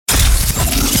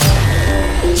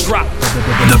drop.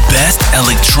 The best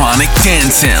electronic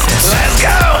dance sounds. Let's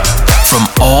go! From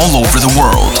all over the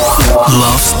world.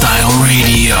 Love Style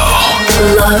Radio.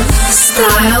 Love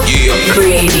Style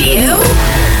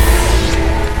Radio.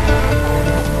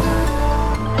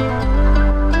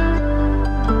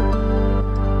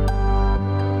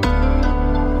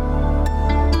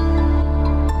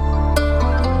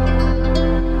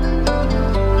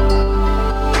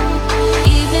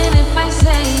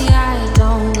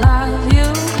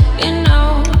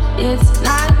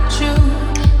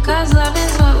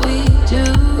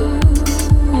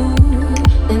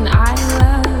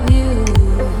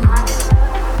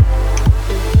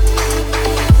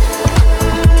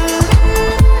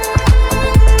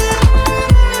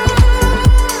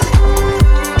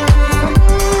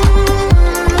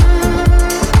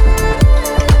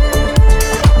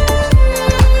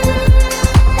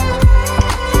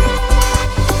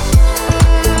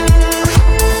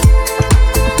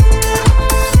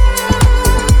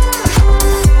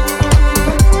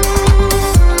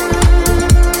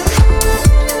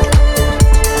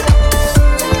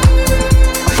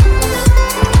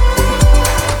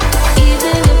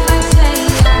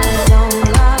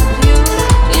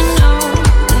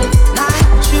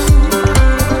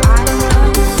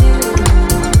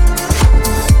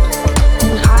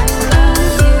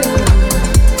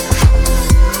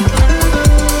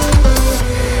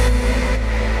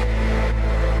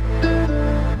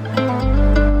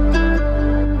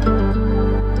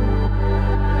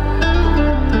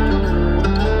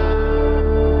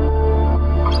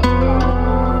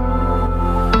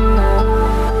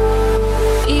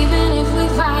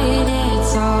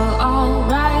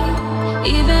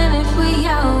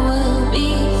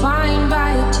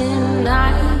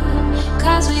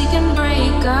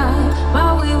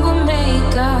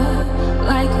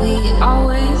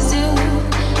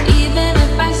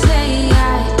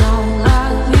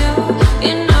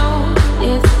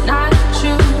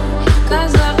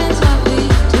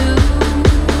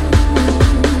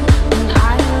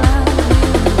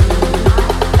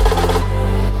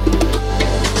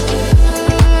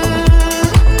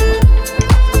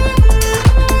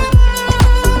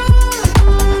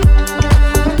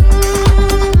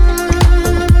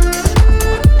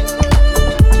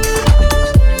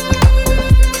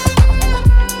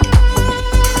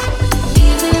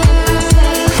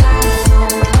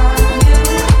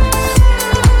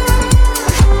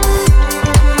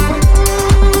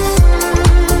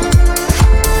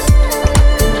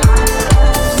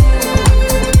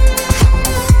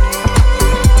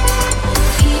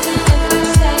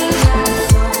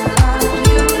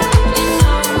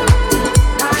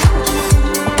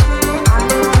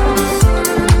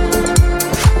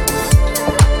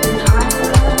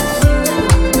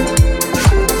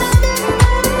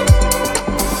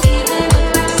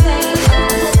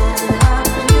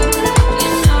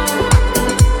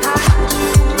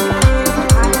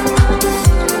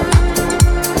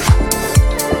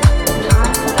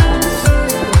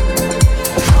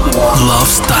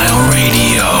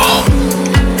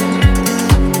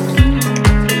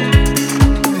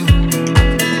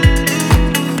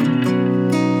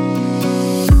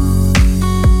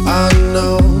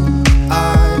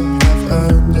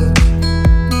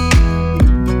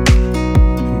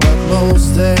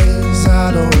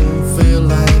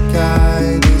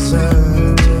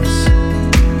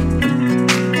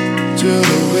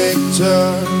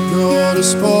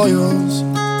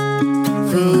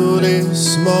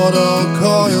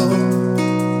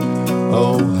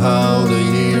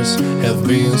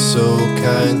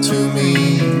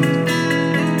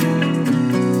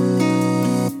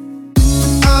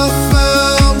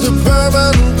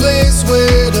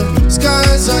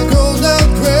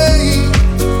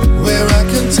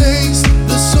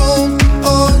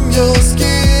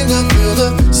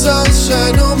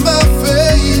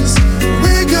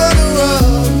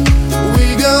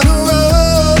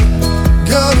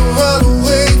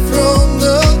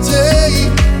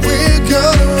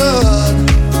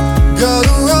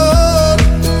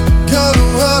 Gotta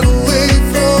run away.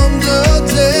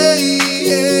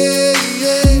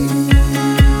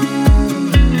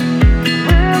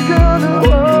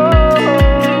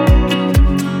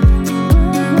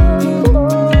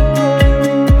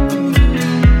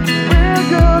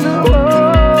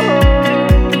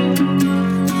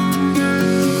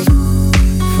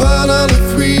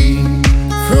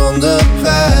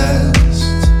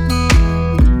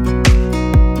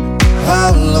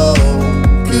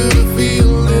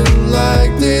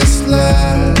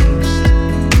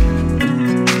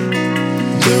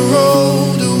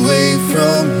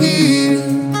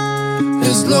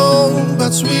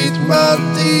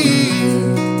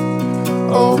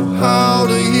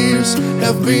 years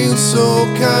have been so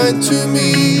kind to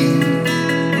me.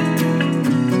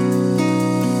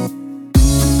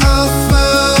 I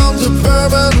found a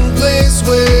permanent place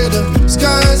where the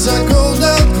skies are cold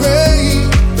and gray,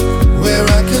 where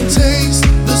I can taste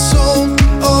the salt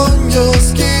on your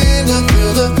skin and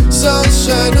feel the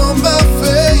sunshine on my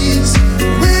face.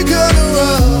 We're gonna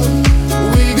run,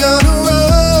 we gotta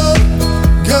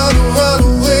run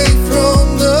away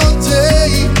from the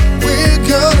day. We're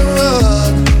gonna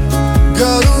run,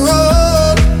 gotta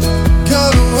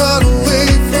run away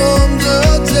from the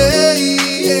day.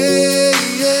 We're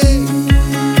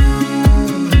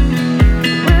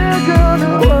gonna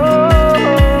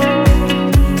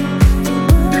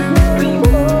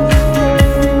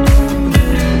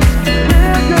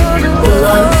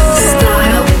Love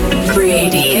Style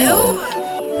Radio.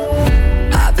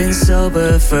 I've been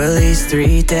sober for at least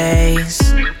 3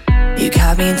 days. You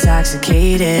got me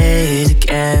intoxicated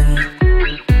again.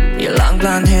 Your long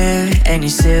blonde hair and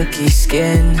your silky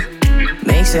skin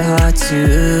makes it hard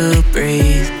to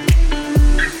breathe.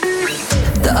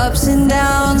 The ups and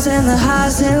downs and the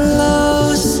highs and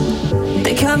lows,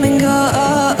 they come and go.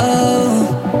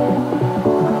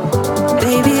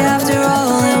 Baby, after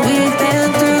all that we've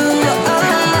been through,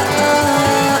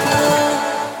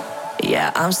 yeah,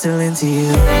 I'm still into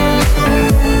you.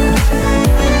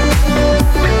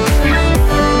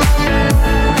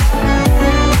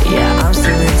 Yeah, I'm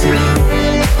still into you.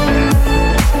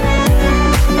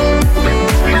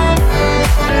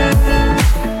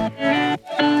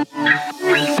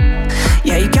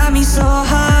 Yeah, you got me so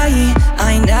high,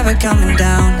 I ain't never coming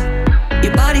down.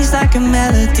 Your body's like a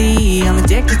melody, I'm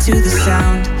addicted to the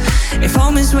sound. If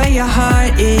home is where your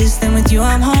heart is, then with you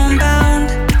I'm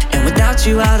homebound. And without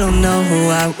you I don't know who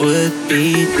I would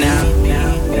be now.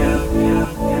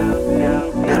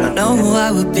 I don't know who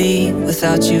I would be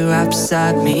without you right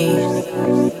beside me.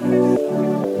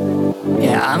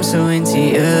 Yeah, I'm so into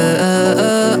you.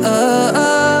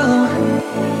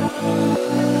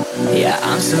 Yeah,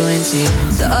 I'm so into you.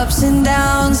 The ups and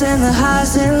downs and the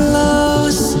highs and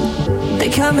lows, they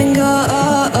come and go.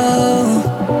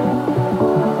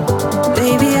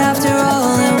 Baby, after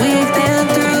all that we've been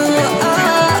through,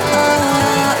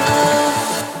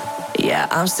 yeah,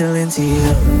 I'm still into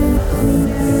you.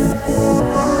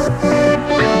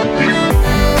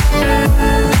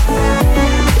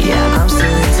 Yeah, I'm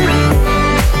still into you.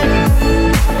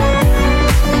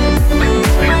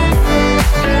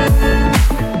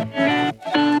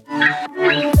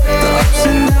 The ups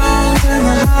and downs and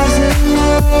the highs and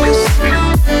lows,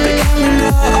 they come and go.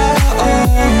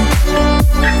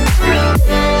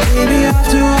 Baby,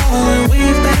 after all that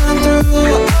we've been through,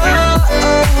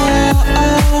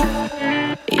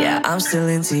 yeah, I'm still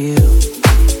into you.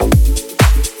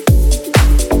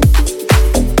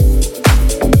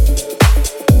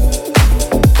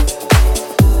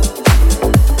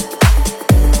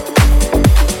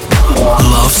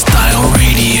 Love Style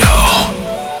Radio.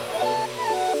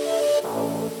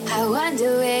 I wonder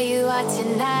where you are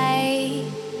tonight,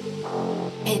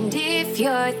 and if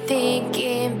you're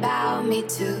thinking about me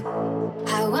too.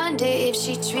 I wonder if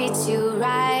she treats you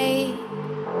right,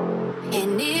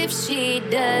 and if she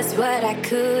does what I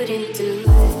couldn't do.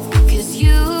 'Cause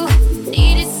you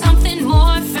needed something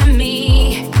more from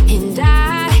me, and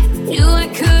I knew I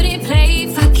couldn't play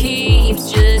for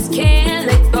keeps. Just can't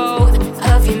let go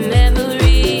of your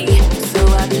memory, so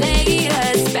I play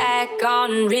us back on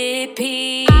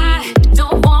repeat. I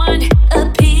don't want a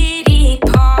pity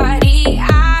party,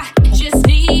 I just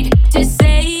need to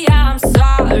say I'm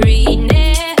sorry.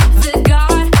 Never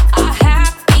got a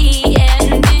happy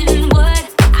ending. What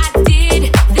I did,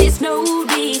 there's no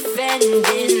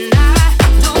defending. I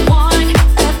don't want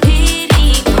a pity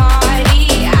party,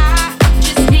 I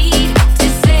just need to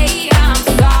say I'm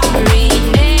sorry.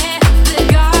 Never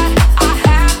got a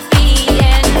happy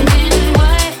ending.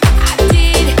 What I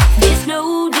did, there's no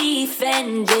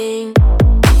defending.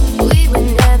 We were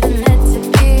never meant to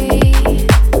be,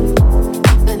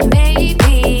 but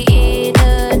maybe in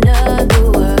another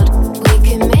world we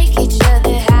can make each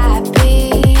other happy.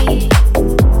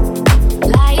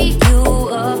 Light you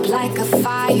up like a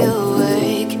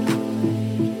firework,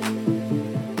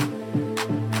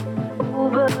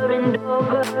 over and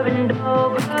over and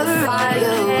over, like a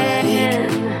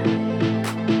firework,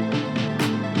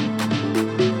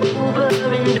 over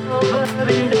and over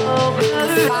and over, like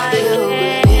a firework.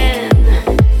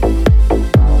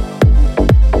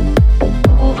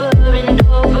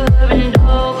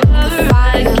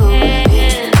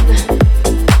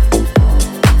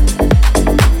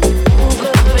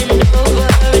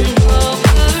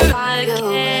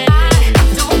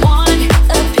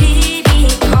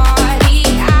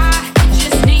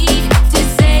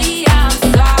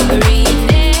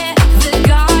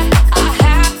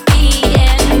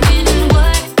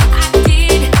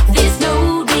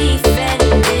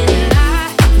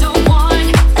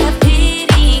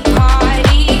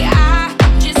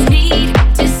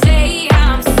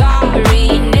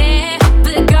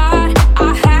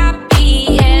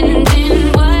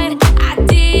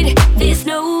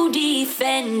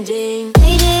 defending.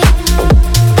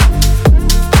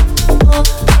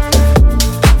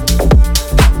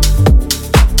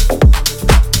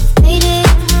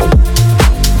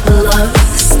 Love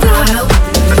Style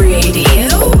Radio.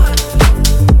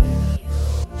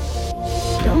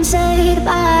 Don't say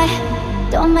goodbye,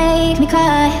 don't make me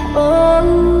cry. Oh,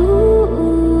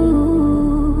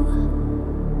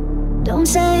 don't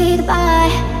say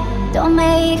goodbye, don't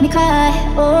make me cry.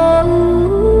 Oh,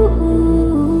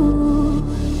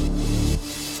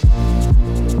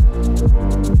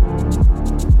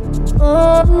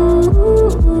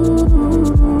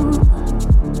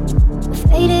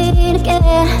 faded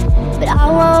again, but I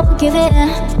won't give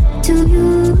in to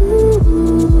you.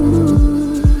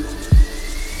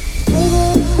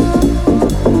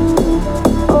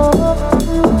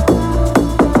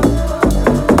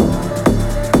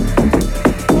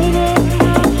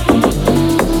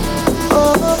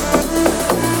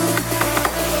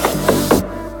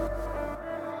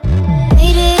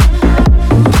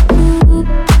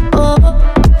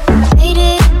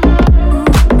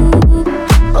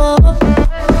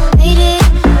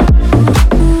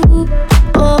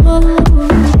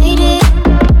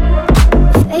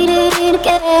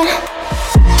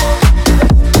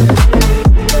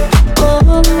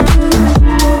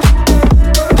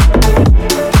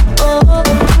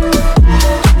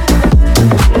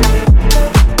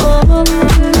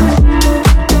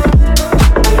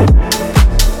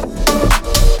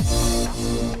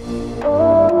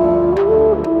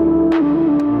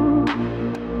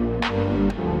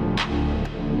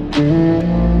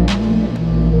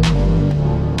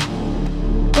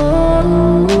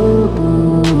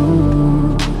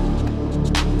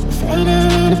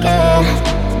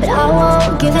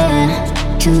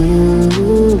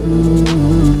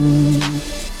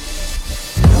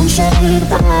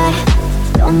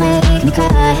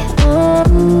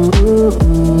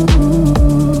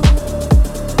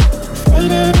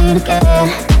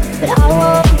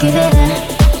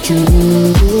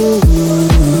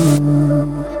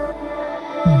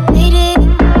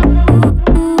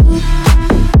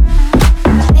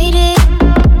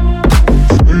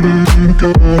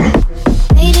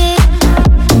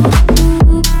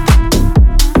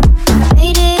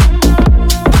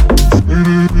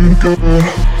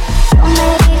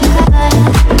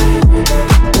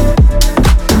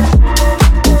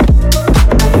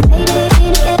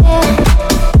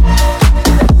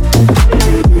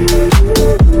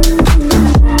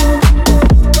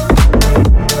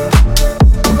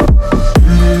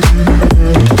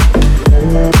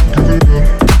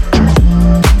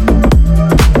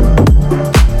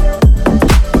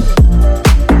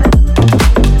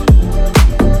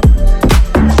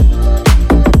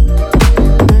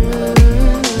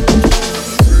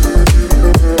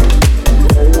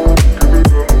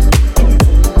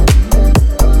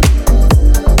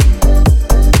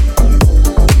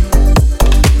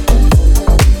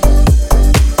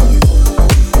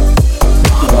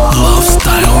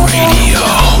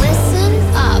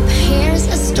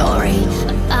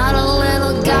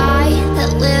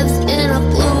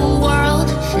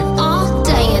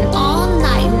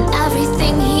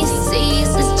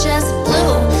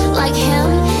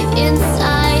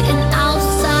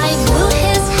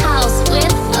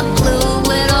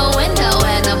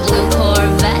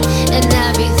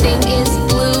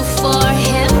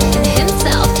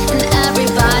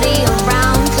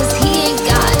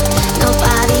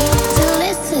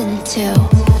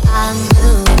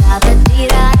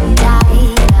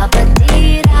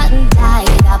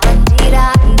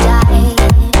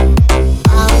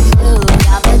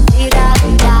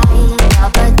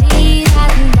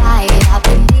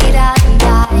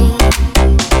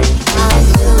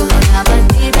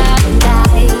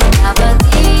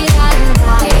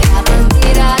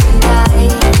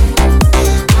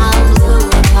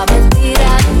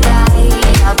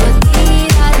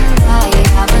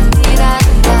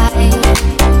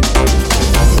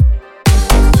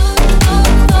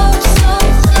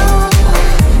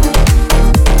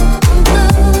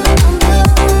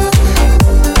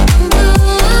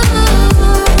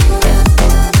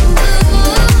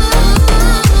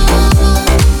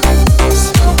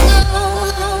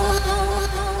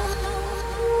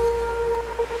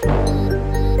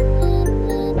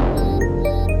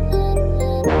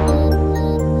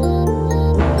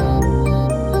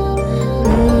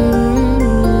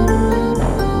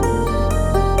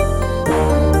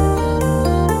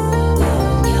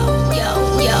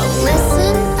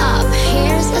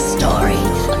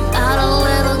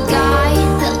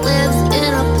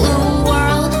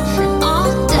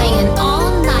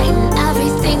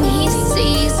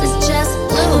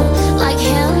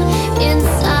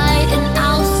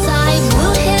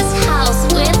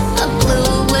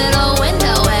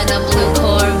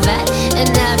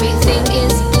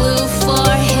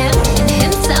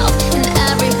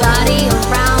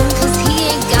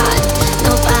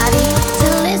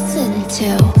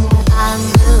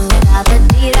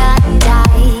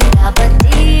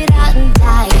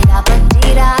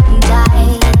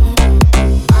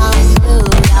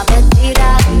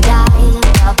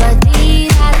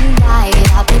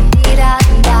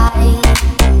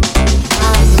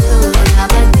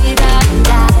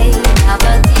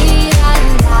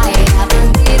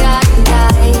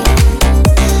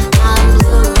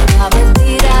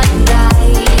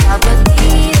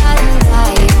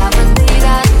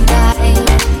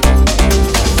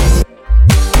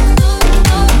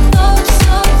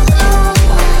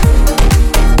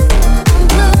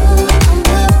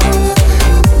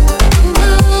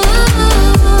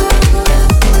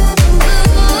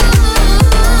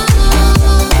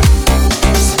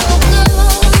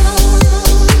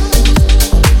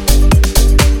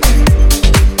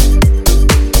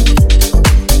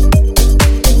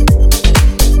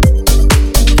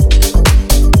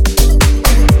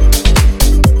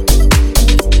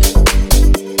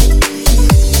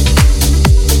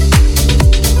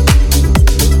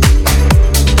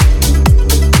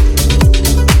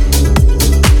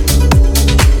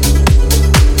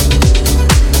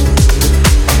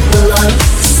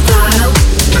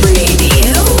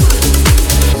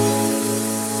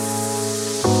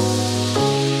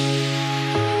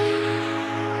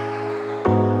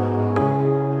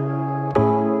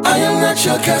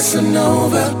 your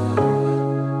Casanova.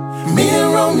 Me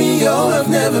and Romeo have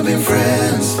never been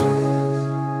friends.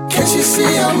 Can't you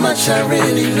see how much I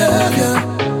really love you?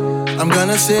 I'm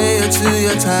gonna say it to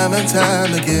you time and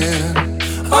time again.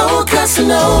 Oh,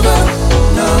 Casanova,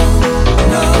 no,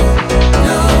 no,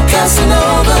 no,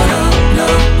 Casanova, no, no,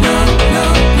 no, no,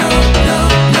 no,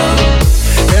 no.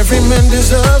 Every man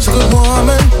deserves a good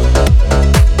woman,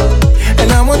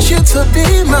 and I want you to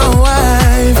be my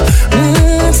wife.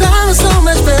 Time is so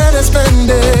much better spent,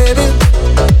 baby,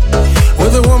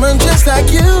 with a woman just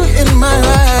like you in my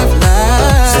life.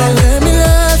 So let me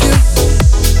love you,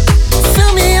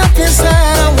 fill me up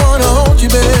inside. I wanna hold you,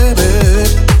 baby.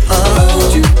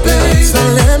 Hold you, baby. So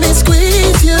let me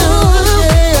squeeze you.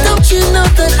 Yeah. Don't you know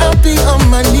that I'll be on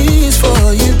my knees for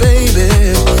you, baby?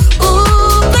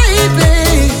 Ooh,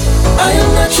 baby, I am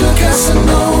not your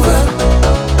Casanova.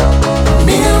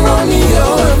 Me and Romeo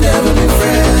have never been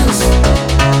friends.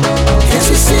 Can't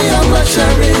you see how much I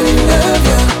really love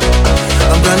you?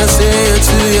 I'm gonna say it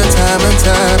to you time and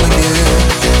time again.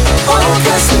 Oh,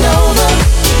 Casanova,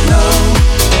 no,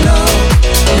 no,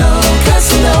 no,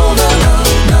 Casanova, no,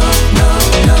 no, no,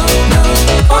 no, no.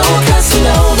 Oh,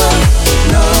 Casanova,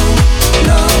 no,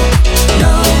 no,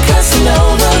 no,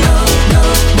 Casanova, no, no,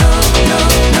 no, no,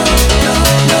 no, no,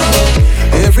 no.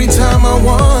 Every time I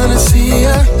wanna see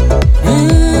ya,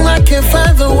 I can't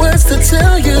find the words to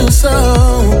tell you so.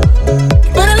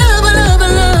 But I love, I love, I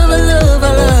love, I love,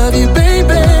 I love you,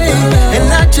 baby.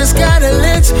 And I just gotta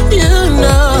let you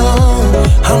know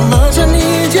how much I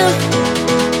need you.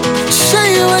 Show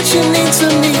you what you need to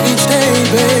me each day,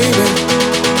 baby.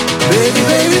 Baby,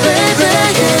 baby, baby,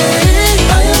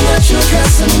 yeah. I am not your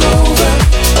Casanova.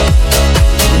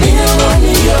 Me and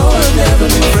Romeo have never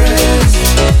been friends.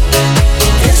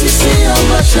 Can't you see how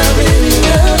much I really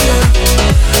love you?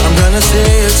 I'm gonna say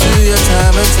it to you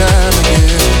time and time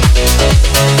again.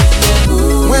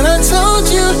 When I told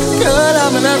you, girl,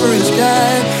 I'm an average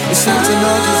guy, you seem to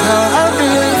know just how I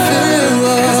really feel.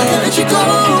 'Cause I can't let you go.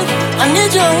 I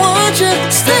need you, I want you,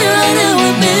 stay right here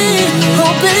with me.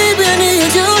 Oh baby, I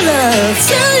need your love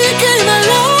till you came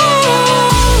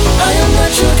along. I am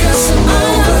not your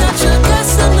Casanova.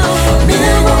 Me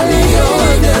and Romeo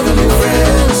have never been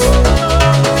friends.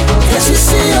 Can't you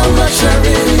see how much I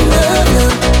really love you?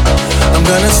 I'm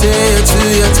gonna say it to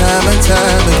you time and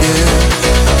time again.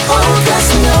 Oh,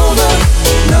 Casanova,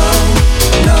 no,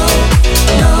 no,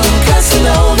 no,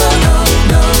 Casanova, no,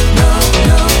 no, no,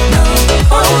 no, no.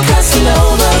 Oh,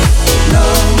 Casanova, no,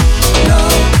 no,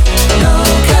 no,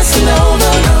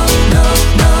 Casanova, no, no,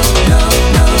 no, no,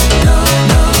 no, no,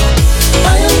 no.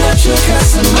 I am not your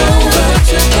Casanova.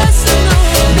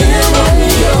 Me and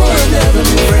Romeo have never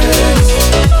been friends.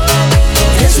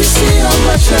 Can't you see how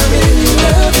much I really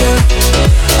love you?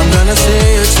 I'm gonna say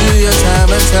it to you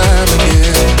time and time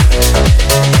again.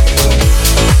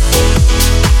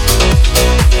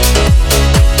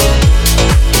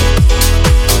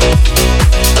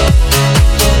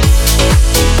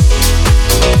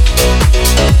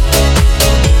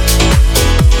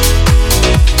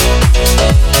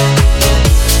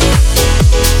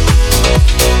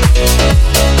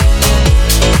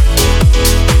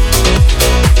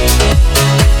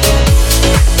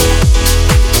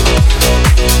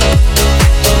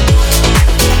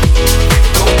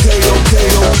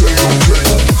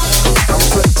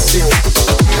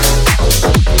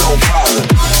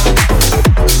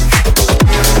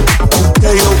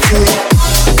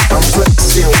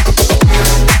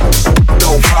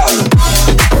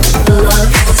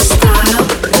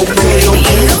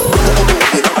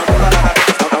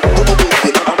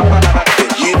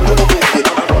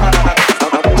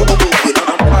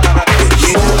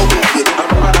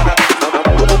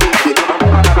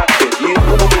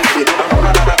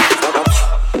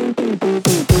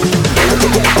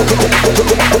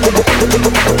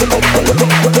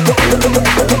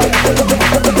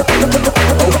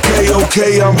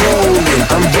 Okay, I'm rolling,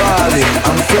 I'm riding,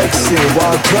 I'm flexing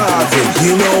while driving.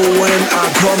 You know when I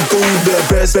come through, the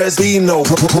best be no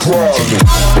problem.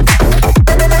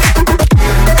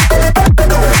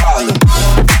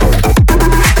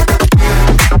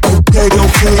 Okay,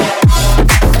 okay.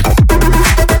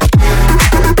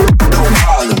 No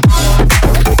problem.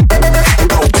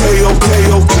 Okay, okay,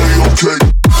 okay, okay.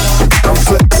 I'm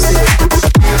flexing.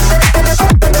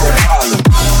 No problem.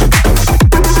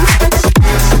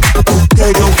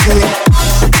 Okay, okay,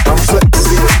 I'm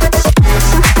flexing.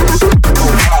 No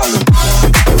problem.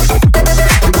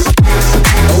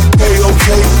 Okay,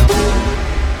 okay.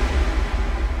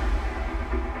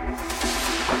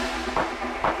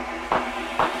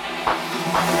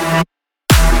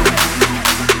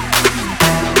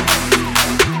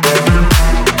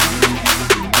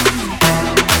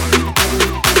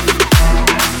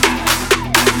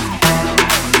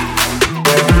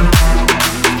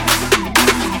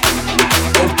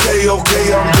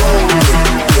 okay, I'm rolling.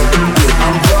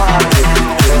 I'm riding.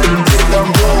 I'm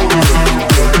rolling.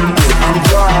 I'm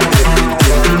riding.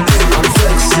 I'm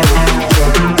flexing.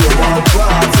 I'm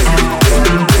driving.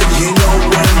 You know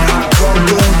when I come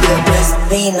through, there must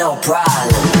be no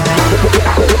problem.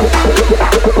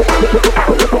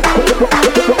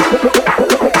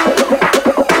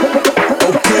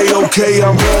 Okay,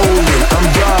 I'm rolling, I'm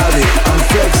riding, I'm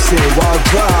flexing while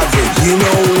driving. You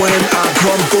know when I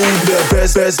come through, there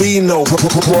best be no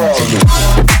problem.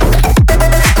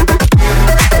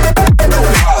 No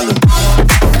problem.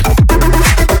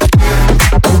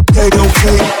 Okay. No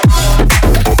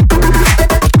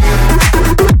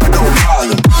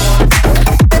problem.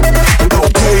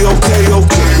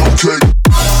 Okay.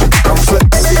 I'm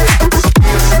flexing.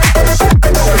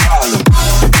 No problem.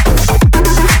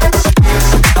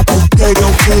 Okay,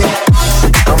 I'm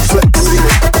flexing.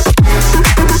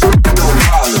 No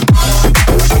problem.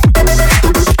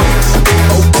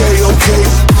 Okay, I'm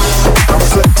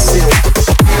flexing.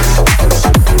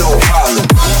 No problem.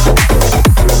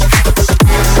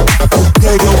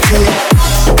 Okay, I'm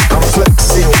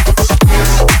flexing.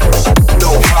 No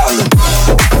problem.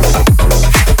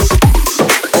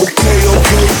 Okay.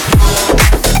 Okay.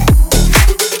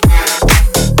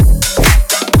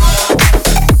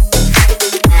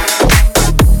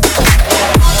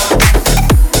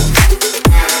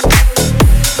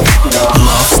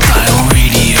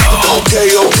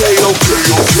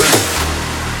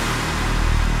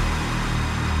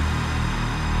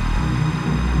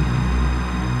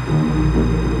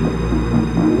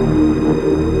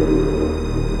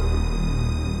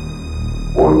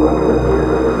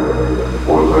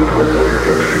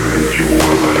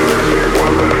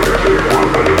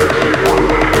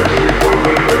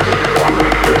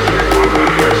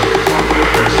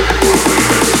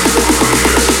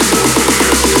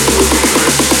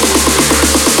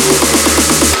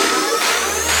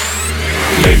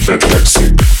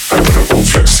 Flexing, I'm gonna go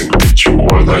flexing, beat you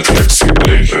all night flexing,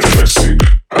 late night flexing.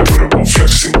 I'm gonna go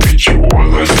flexing, beat you all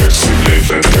night flexing, late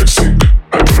night flexing.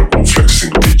 I'm gonna go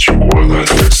flexing, beat you all night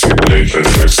flexing, late night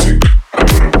flexing. I'm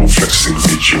gonna go flexing,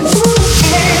 beat you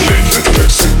late night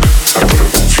flexing. I'm gonna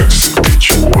go flexing, beat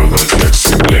you all night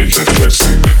flexing, late night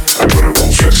flexing. I'm gonna go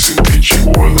flexing, beat you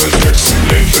all night flexing,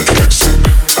 late night flexing.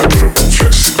 I'm gonna go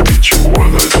flexing, beat you all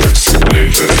night flexing,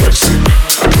 late night flexing.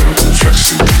 I'm gonna go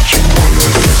flexing, beat you all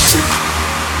night flexing.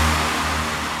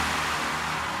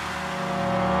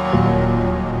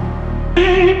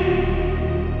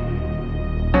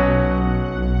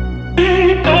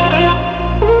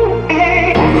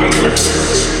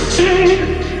 me.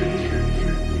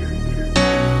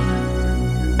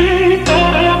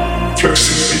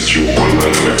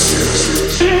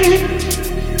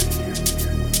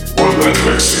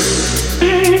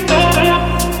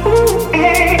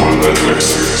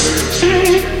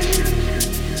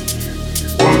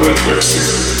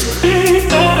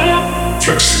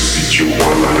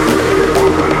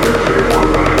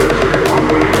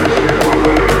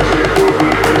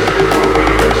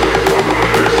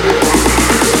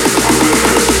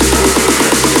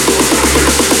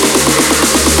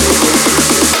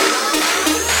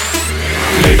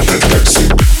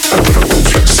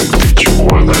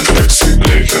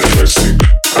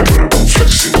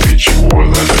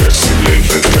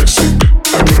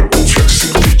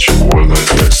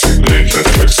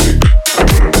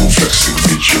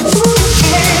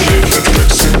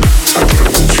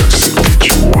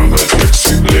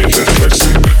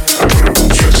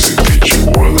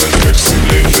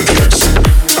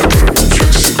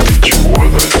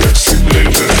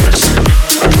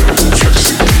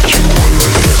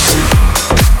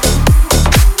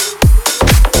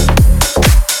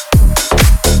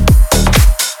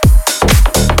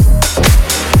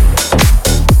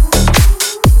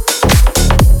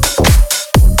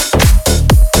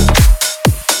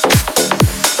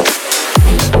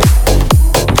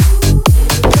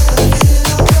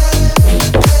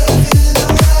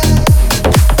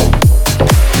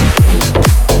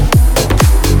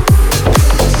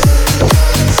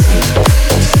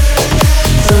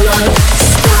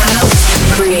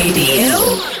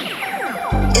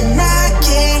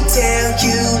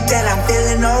 'Cause I feel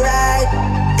no right.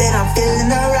 Then I'm feeling alright. Then I'm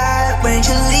feeling alright. When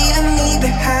you leave me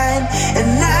behind,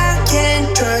 and I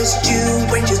can't trust you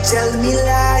when you're telling me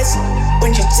lies.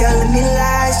 When you're telling me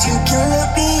lies, you can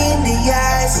look me in the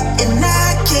eyes. And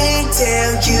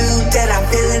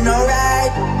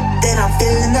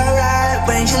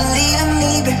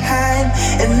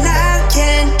I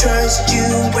can't trust you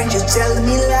when you're telling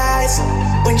me lies.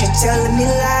 When you're telling me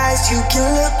lies, you can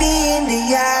look me in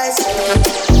the eyes.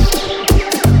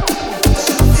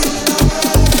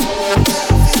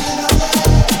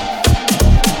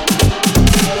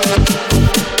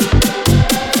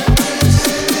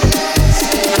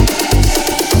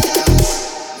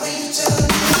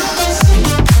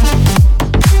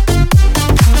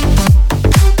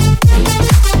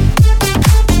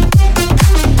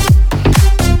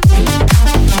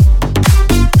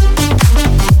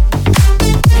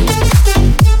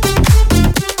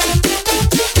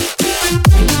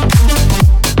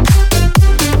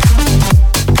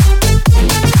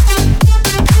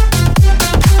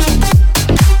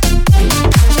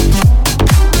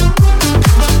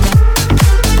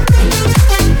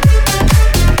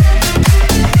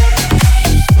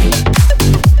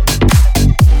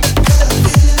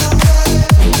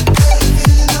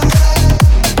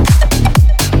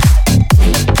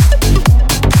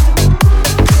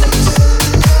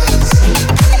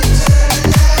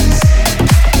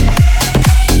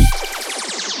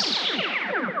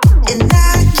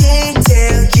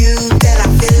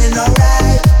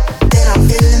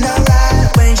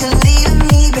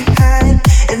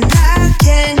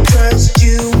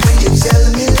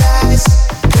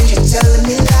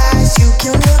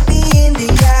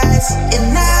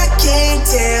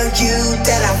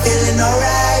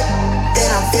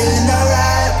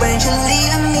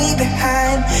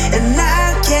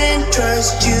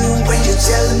 trust you when you're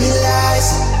telling me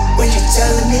lies. When you're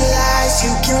telling me lies,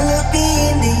 you can look me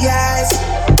in the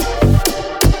eyes.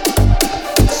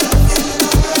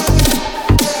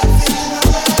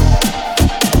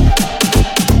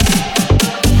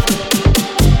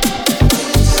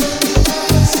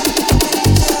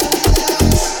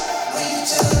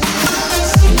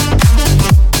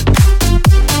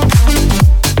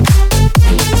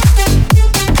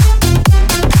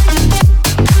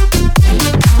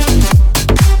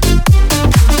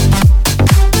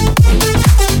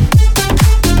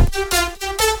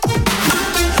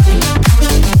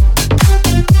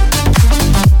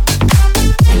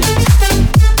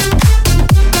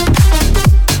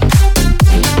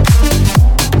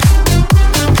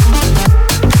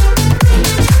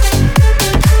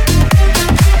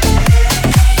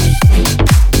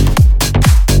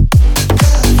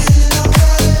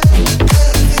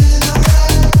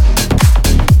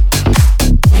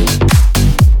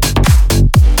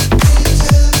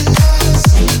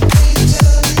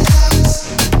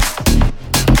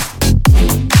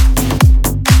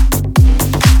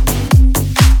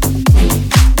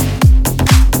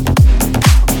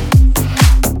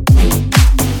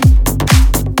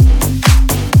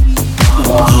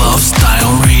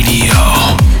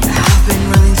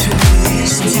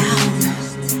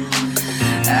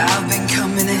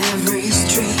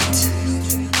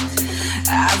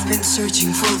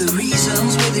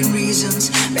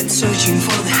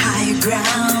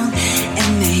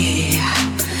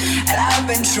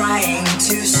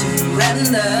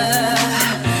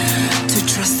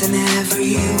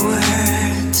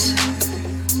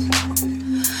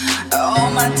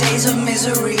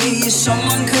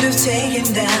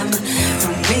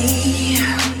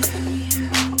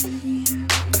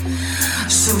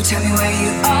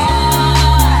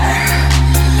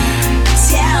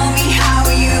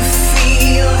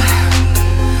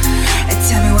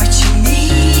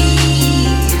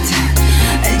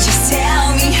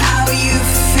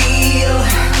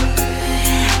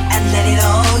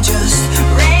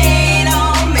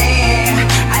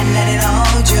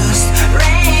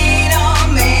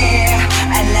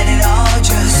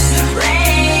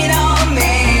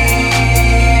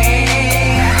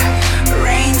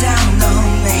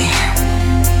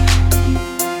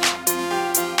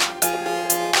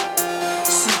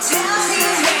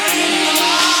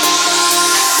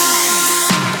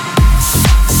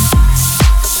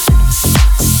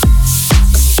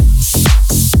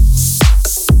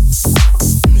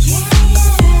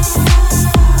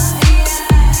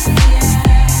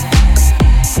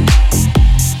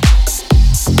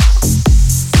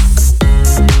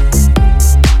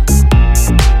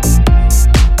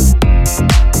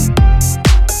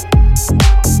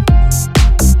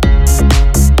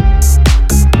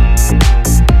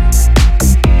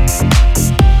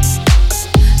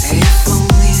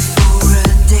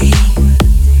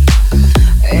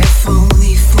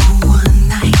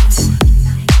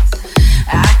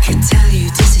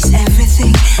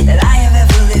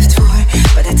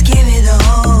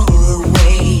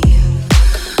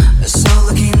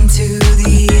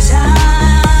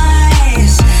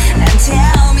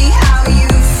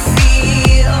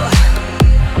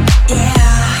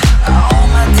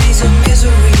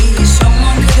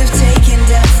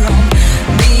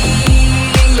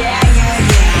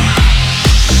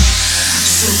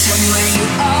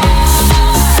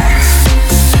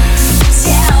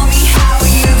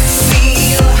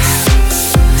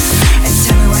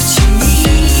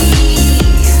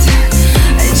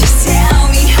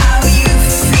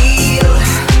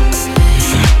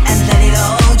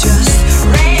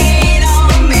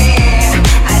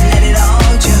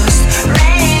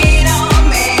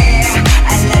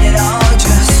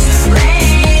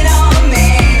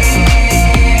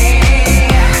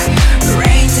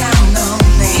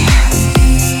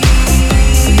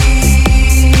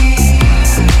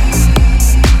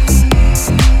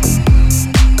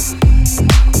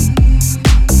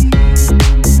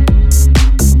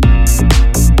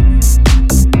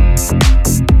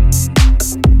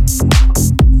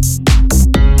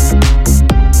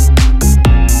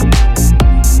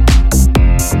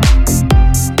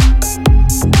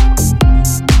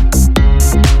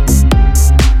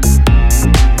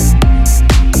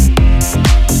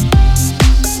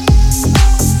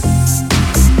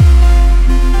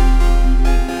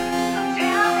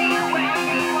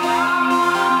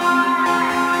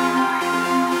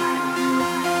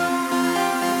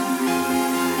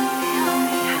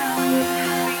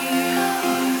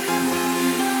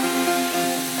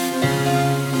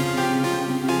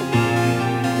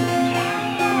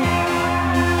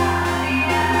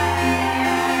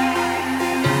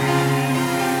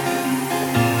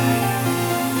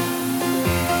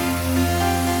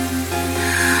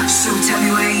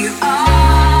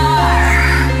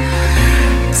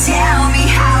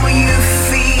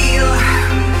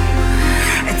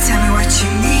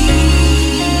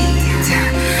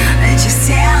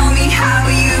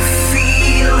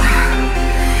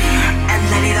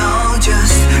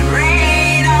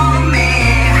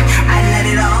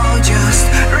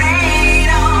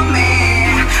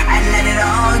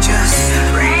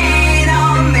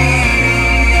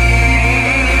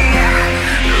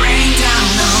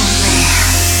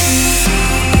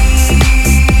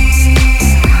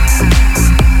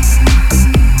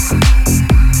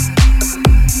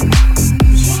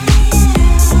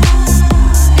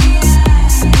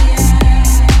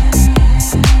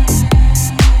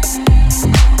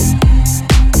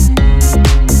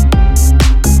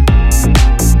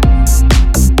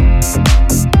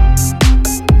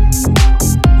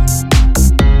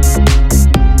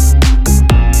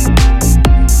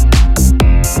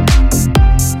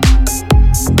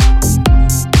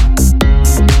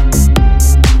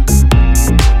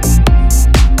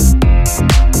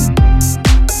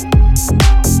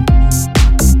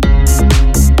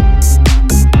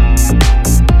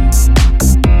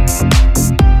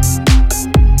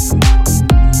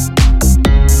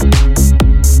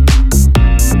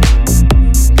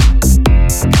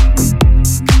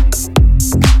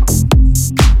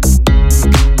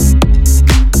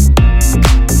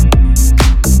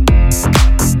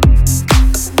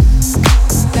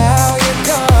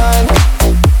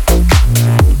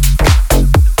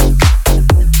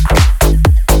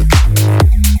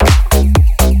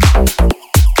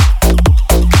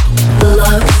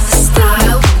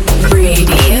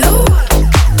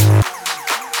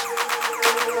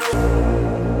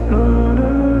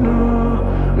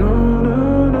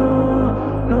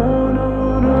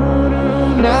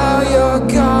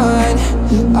 gone,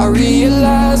 I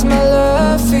realized my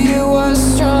love for you was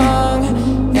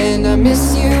strong. And I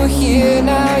miss you here,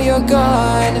 now you're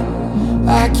gone.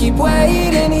 I keep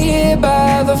waiting here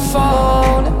by the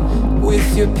phone,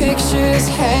 with your pictures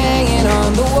hanging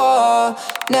on the wall.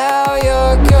 Now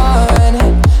you're gone,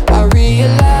 I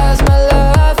realize my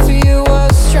love for you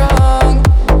was strong.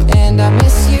 And I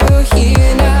miss you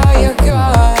here, now you're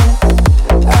gone.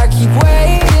 I keep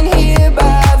waiting here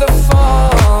by the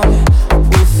phone,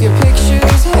 with your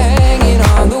pictures hanging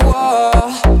on the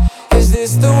wall. Is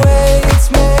this the way it's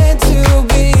meant to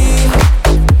be?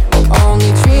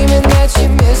 Only dreaming that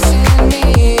you're missing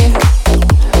me.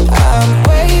 I'm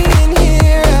waiting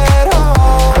here at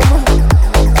home,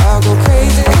 I'll go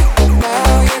crazy,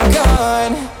 now you're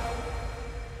gone.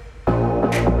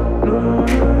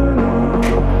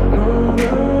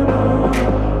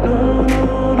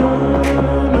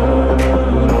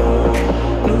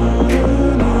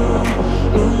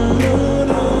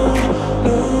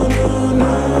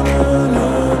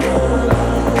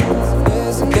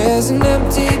 There's an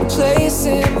empty place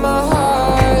in my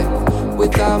heart.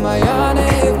 Without my honor,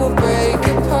 it will break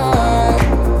apart.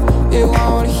 It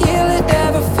won't heal, it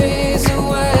never fades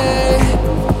away.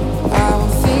 I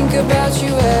will think about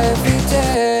you every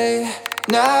day.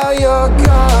 Now you're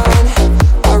gone,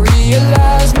 I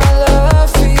realize my love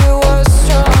for you was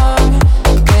strong.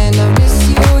 And I miss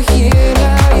you here,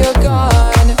 now you're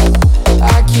gone.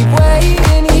 I keep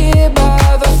waiting here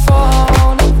by the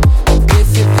phone, with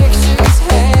your pictures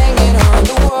hanging on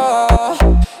the wall.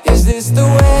 Is this the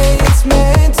way it's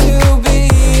meant to be?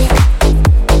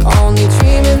 Only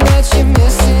dreaming that you're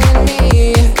missing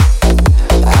me.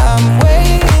 I'm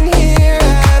waiting here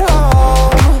at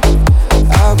home,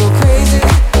 I'll go crazy,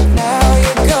 now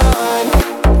you're gone.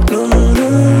 No, no, no,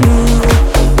 no,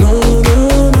 no, no,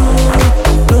 no,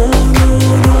 no,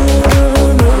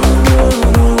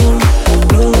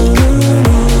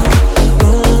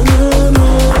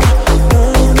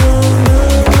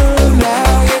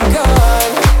 now you're gone.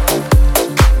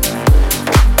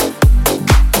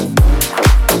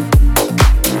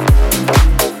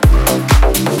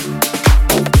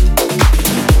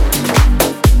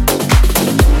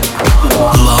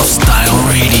 Love Style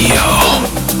Radio.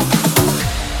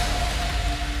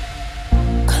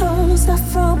 Close, I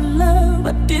found love,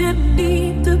 I didn't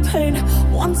need the pain.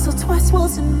 Once or twice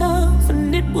was enough,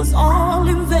 and it was all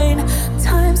in vain.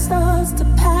 Time starts to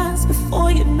pass,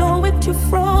 before you know it, you're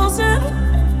frozen.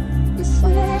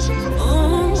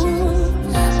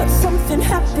 But something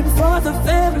happened for the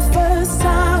very first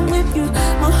time with you.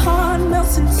 My heart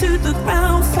melts into the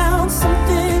ground, found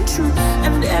something true.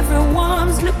 And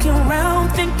everyone's looking around,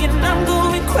 thinking I'm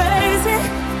going crazy.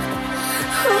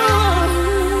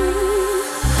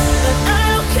 But I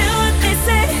don't care what they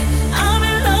say, I'm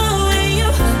in love with you.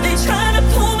 They try to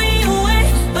pull me away,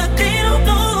 but they don't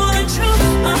know the truth.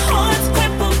 My heart's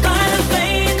crippled by the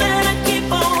vein that I keep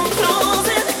on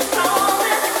closing.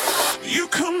 You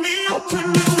cut me open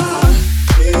and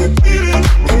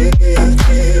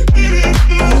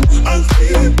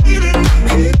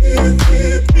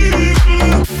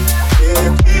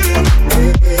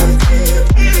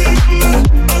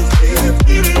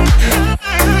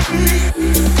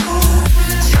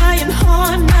trying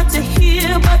hard not to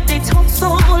hear, but they talk so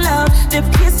loud. Their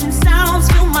piercing sounds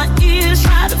fill my ears,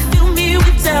 try to fill me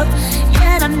with doubt.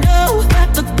 Yet I know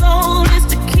that the goal is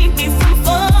to keep me from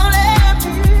falling.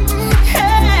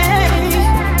 Hey,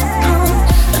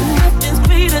 nothing's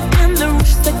greater than the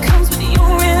rush that comes with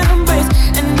your embrace.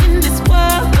 And in this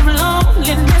world of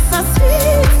loneliness, I see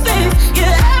your face.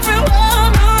 Yeah,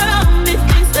 everyone around me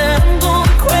thinks that I'm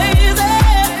going crazy.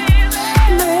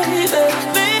 Maybe, but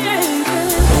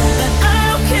I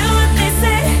don't care what they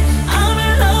say, I'm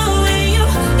in love with you.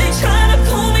 They try to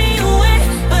pull me away,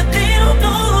 but they don't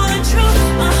know the truth.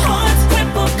 My heart's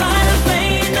crippled by the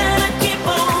vein that I keep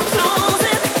on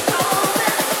closing.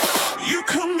 You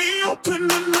cut me open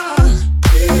and I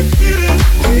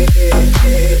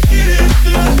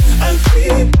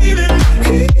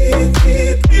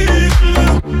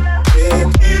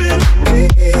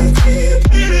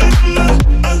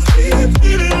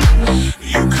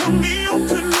you cut me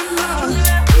open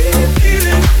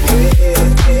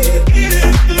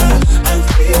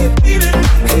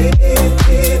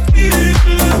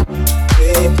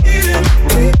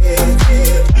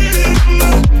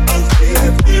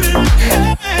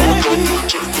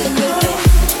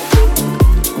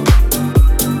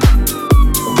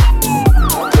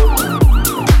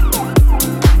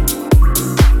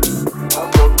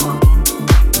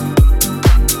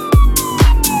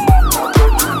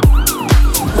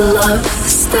Love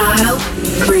Style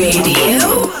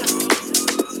Radio.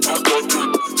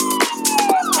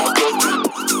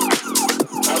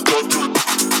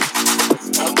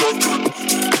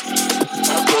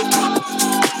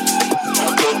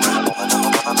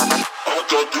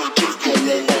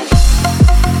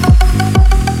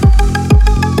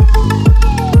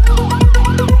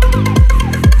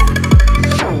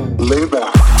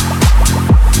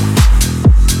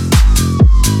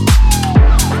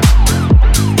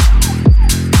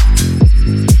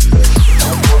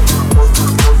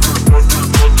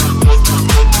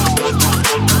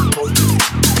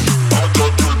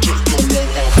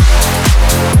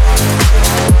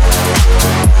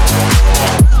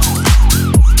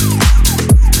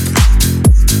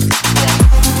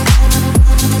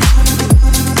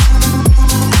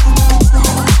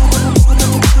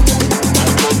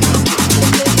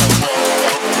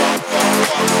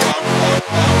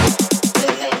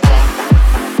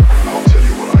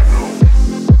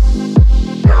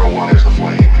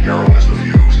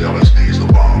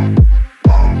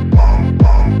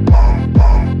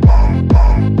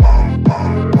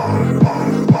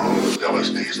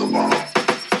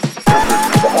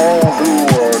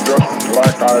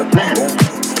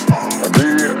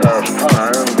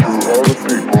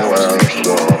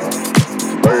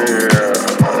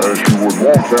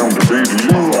 sound to be to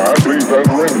you, I believe that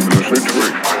remedy the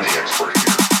situation. I'm the expert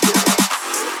here.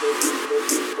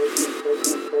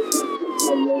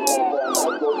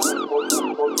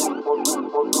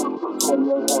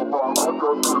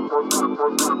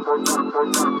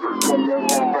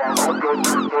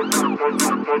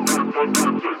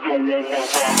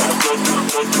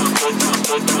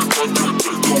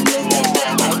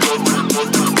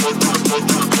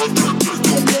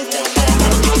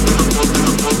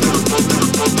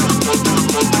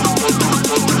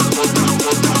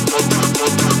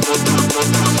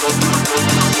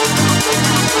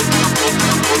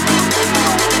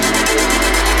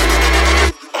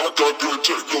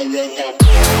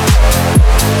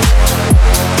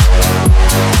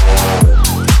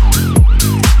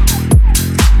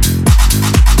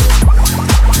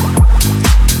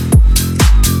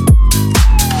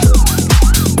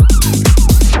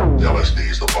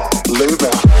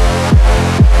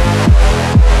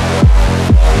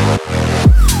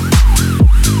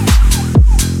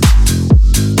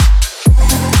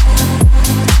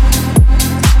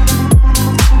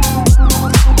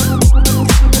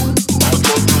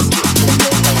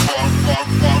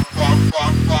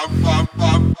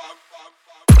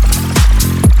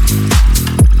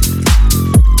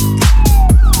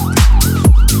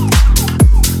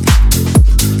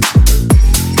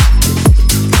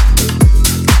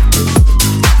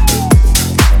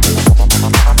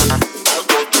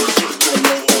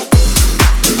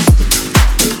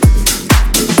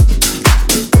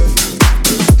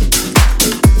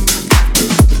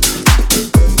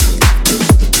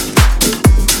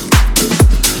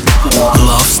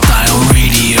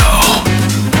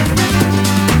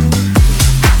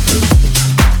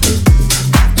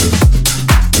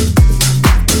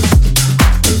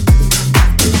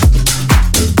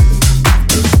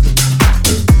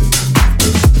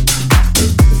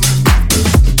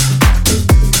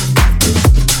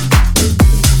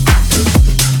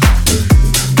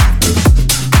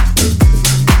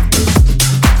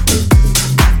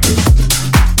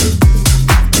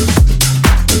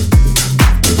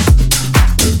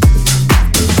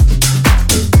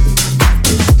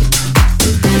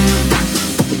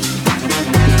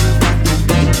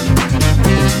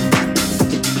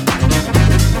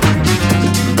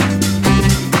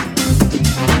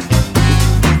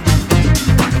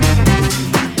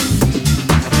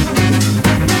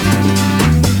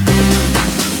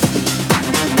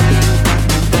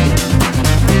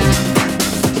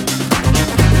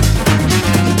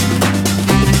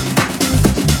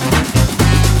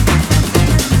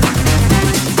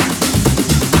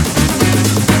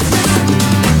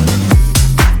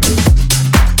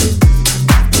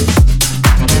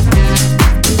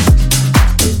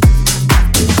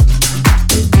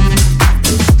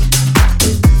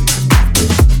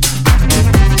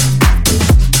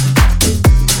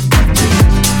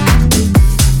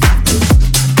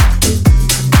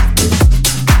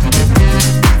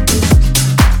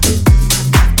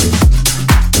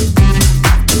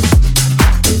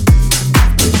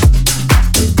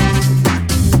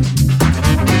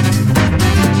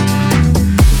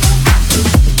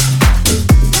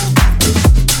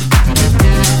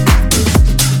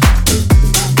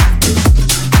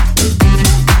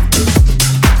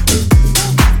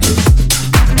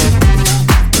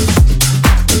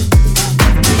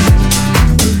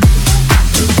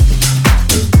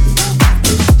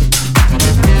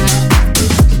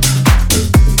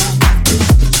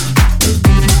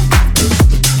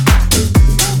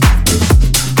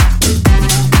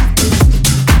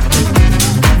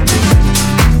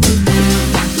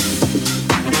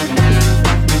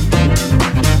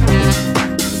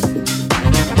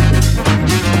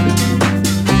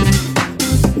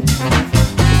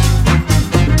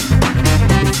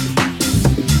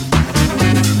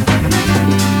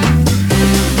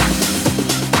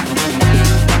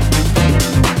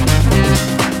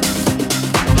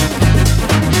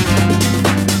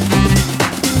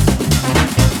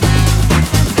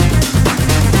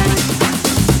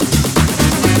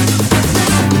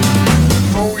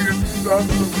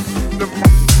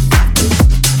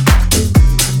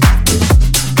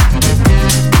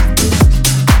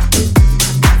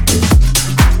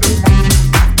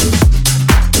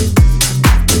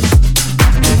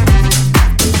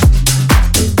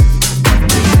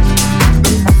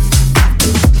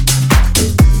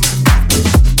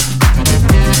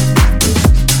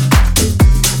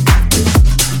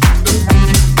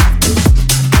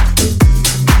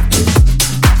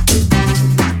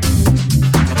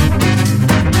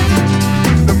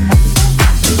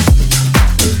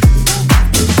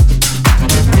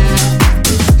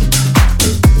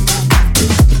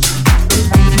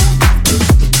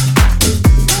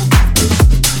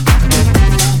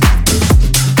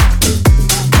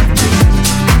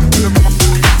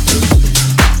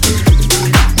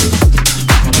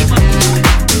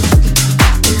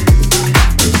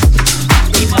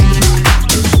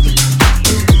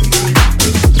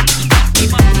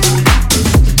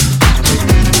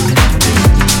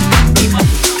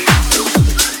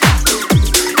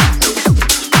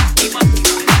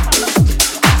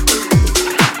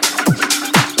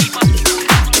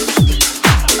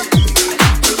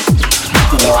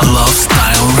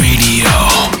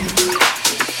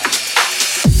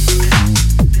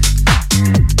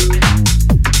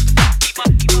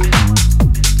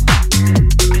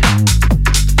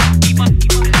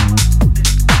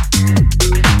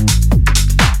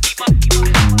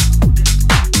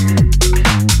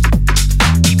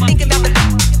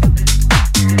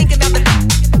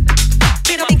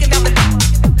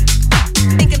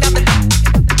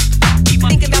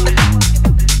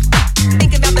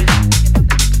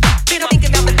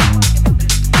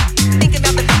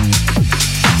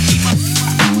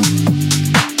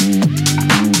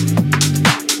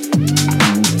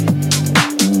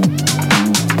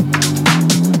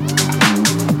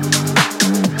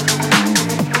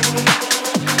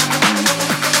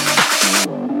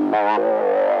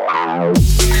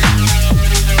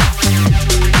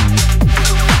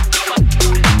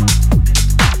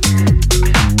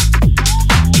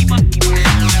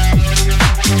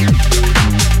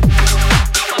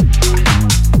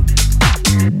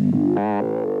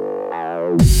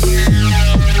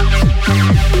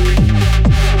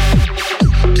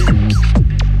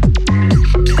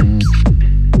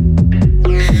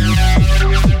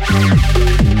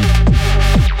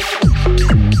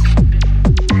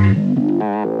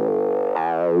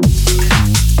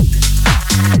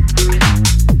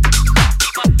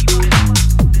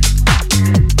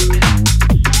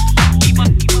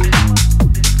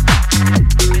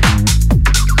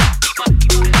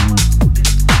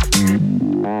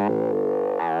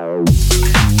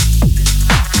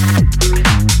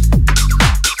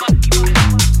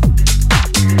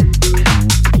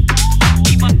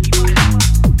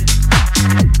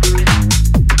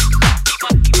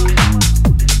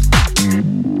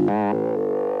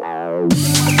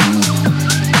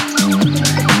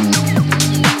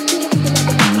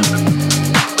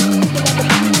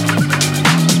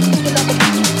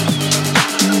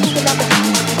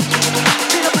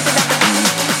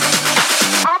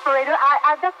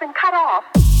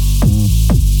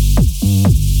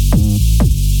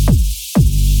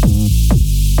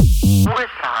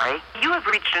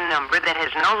 number that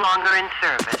is no longer in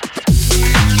service.